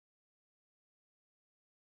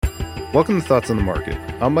Welcome to Thoughts on the Market.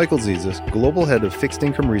 I'm Michael Zezas, Global Head of Fixed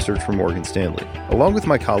Income Research for Morgan Stanley. Along with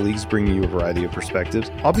my colleagues bringing you a variety of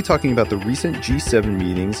perspectives, I'll be talking about the recent G7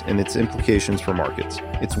 meetings and its implications for markets.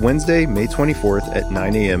 It's Wednesday, May 24th at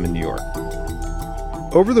 9 a.m. in New York.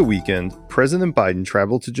 Over the weekend, President Biden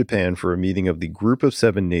traveled to Japan for a meeting of the Group of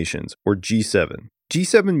Seven Nations, or G7.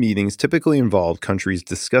 G7 meetings typically involve countries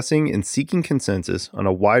discussing and seeking consensus on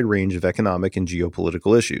a wide range of economic and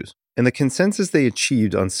geopolitical issues. And the consensus they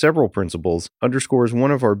achieved on several principles underscores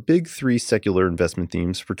one of our big three secular investment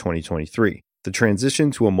themes for 2023, the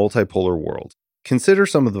transition to a multipolar world. Consider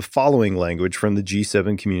some of the following language from the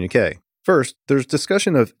G7 communique. First, there's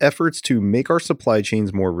discussion of efforts to make our supply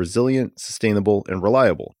chains more resilient, sustainable, and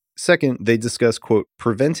reliable. Second, they discuss, quote,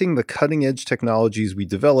 preventing the cutting-edge technologies we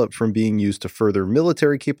develop from being used to further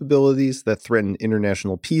military capabilities that threaten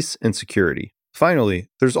international peace and security. Finally,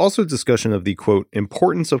 there's also discussion of the, quote,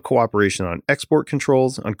 importance of cooperation on export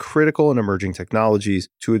controls on critical and emerging technologies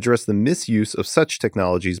to address the misuse of such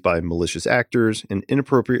technologies by malicious actors and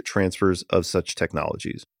inappropriate transfers of such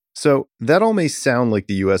technologies. So that all may sound like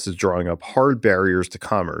the U.S. is drawing up hard barriers to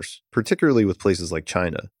commerce, particularly with places like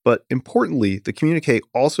China. But importantly, the communique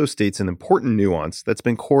also states an important nuance that's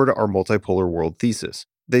been core to our multipolar world thesis.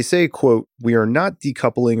 They say, quote, we are not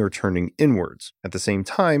decoupling or turning inwards. At the same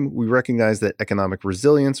time, we recognize that economic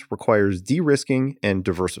resilience requires de-risking and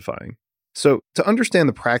diversifying. So, to understand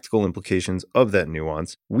the practical implications of that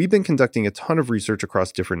nuance, we've been conducting a ton of research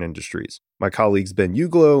across different industries. My colleagues Ben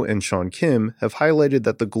Uglow and Sean Kim have highlighted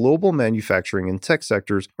that the global manufacturing and tech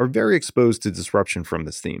sectors are very exposed to disruption from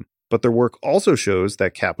this theme. But their work also shows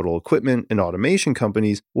that capital equipment and automation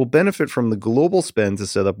companies will benefit from the global spend to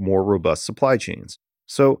set up more robust supply chains.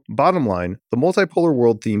 So, bottom line, the multipolar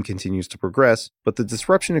world theme continues to progress, but the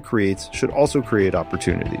disruption it creates should also create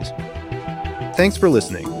opportunities. Thanks for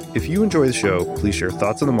listening. If you enjoy the show, please share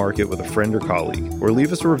thoughts on the market with a friend or colleague, or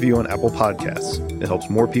leave us a review on Apple Podcasts. It helps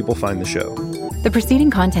more people find the show. The preceding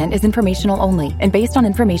content is informational only and based on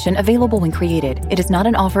information available when created. It is not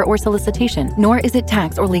an offer or solicitation, nor is it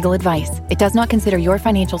tax or legal advice. It does not consider your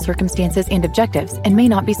financial circumstances and objectives and may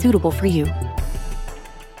not be suitable for you.